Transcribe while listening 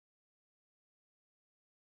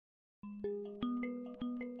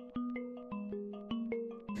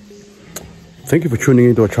Thank you for tuning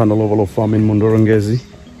into our channel, Overlow Farm in Mhondoro-Ngezi.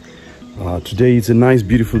 Today is a nice,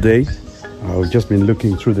 beautiful day. We've just been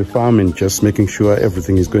looking through the farm and just making sure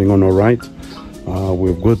everything is going on all right.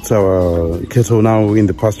 We've got our cattle now in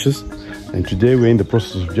the pastures, and today we're in the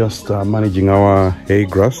process of just managing our hay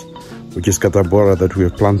grass, which is katabora that we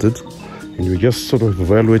have planted, and we're just sort of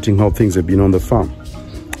evaluating how things have been on the farm.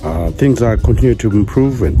 Things are continuing to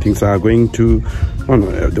improve, and things are going to...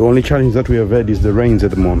 the only challenge that we have had is the rains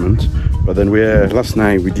at the moment, but then last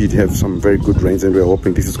night we did have some very good rains, and we're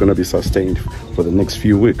hoping this is going to be sustained for the next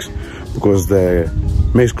few weeks, because the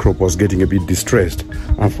maize crop was getting a bit distressed.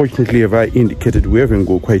 Unfortunately, as I indicated, we haven't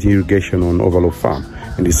got quite irrigation on Overlow Farm,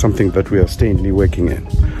 and it's something that we are steadily working in.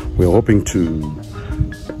 We're hoping to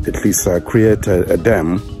at least create a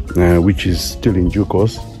dam, which is still in due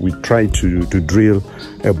course. We tried to drill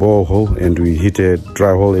a borehole, and we hit a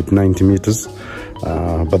dry hole at 90 meters.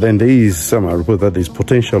 But then there is some report that there's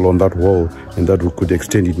potential on that wall, and that we could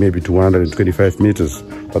extend it maybe to 125 meters.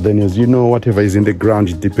 But then, as you know, whatever is in the ground,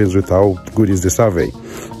 it depends with how good is the survey.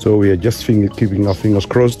 So we are just keeping our fingers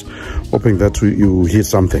crossed, hoping that you hit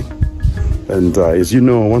something. And as you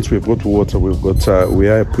know, once we've got water, we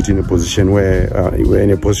are put in a position where we're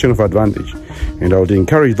in a position of advantage. And I would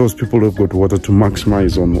encourage those people who've got water to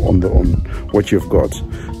maximize on what you've got,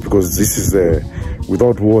 because this is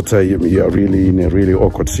without water, you are really in a really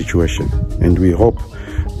awkward situation. And we hope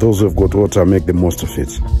those who've got water make the most of it.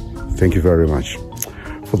 Thank you very much.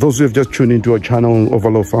 For those who have just tuned into our channel,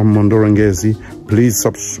 Overlow Farm Mhondoro-Ngezi,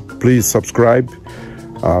 please subscribe.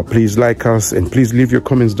 Please like us, and please leave your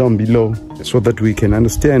comments down below so that we can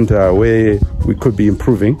understand where we could be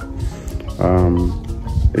improving.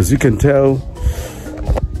 As you can tell,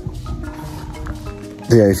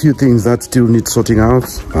 there are a few things that still need sorting out.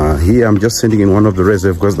 Here I'm just sending in one of the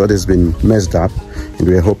reservoirs that has been messed up, and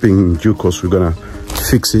we're hoping in due course we're gonna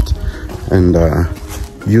fix it and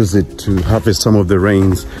use it to harvest some of the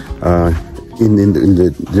rains in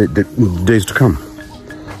the days to come.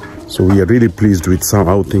 So we are really pleased with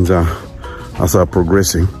how things are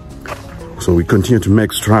progressing. So we continue to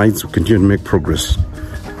make strides, we continue to make progress.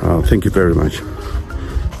 Thank you very much.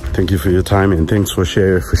 Thank you for your time, and thanks for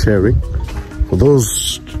sharing. For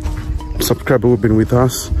those subscribers who've been with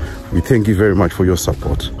us, we thank you very much for your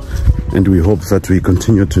support, and we hope that we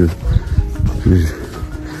continue to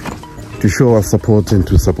show our support and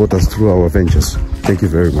to support us through our ventures. Thank you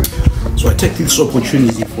very much. So I take this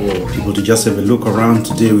opportunity for people to just have a look around.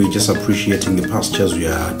 Today we're just appreciating the pastures. We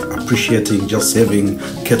are appreciating just having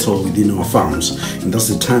cattle within our farms, and that's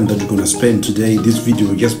the time that we're going to spend today. This video,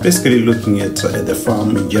 we're just basically looking at the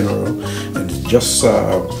farm in general, and just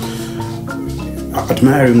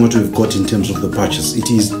admiring what we've got in terms of the pastures.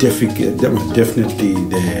 It is definitely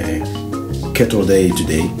the cattle day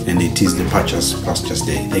today, and it is the pastures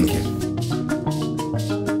day. Thank you.